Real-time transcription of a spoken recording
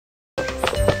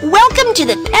Welcome to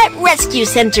the Pet Rescue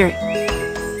Center.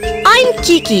 I'm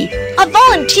Kiki, a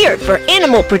volunteer for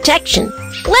animal protection.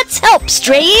 Let's help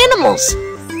stray animals.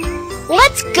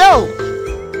 Let's go.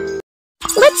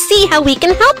 Let's see how we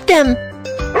can help them.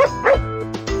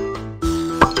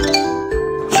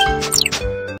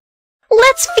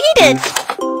 Let's feed it.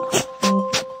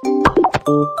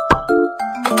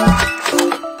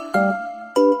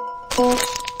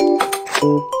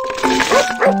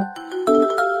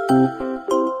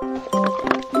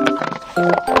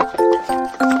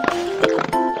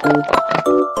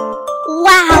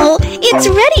 Wow, it's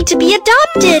ready to be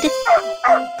adopted.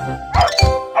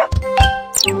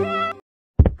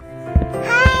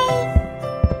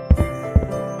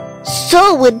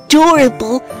 So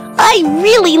adorable. I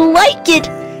really like it.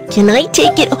 Can I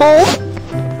take it home?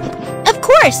 Of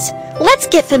course. Let's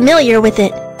get familiar with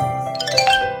it.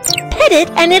 Pet it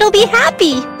and it'll be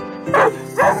happy.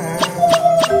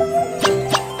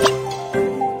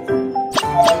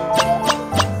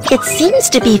 It seems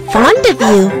to be fond of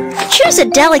you. Choose a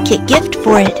delicate gift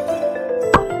for it.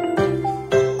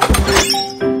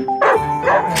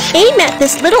 Aim at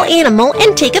this little animal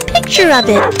and take a picture of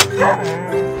it.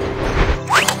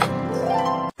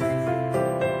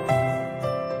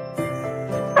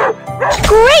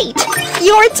 Great!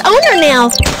 You're its owner now.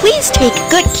 Please take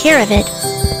good care of it.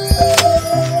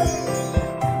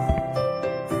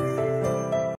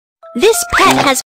 This pet has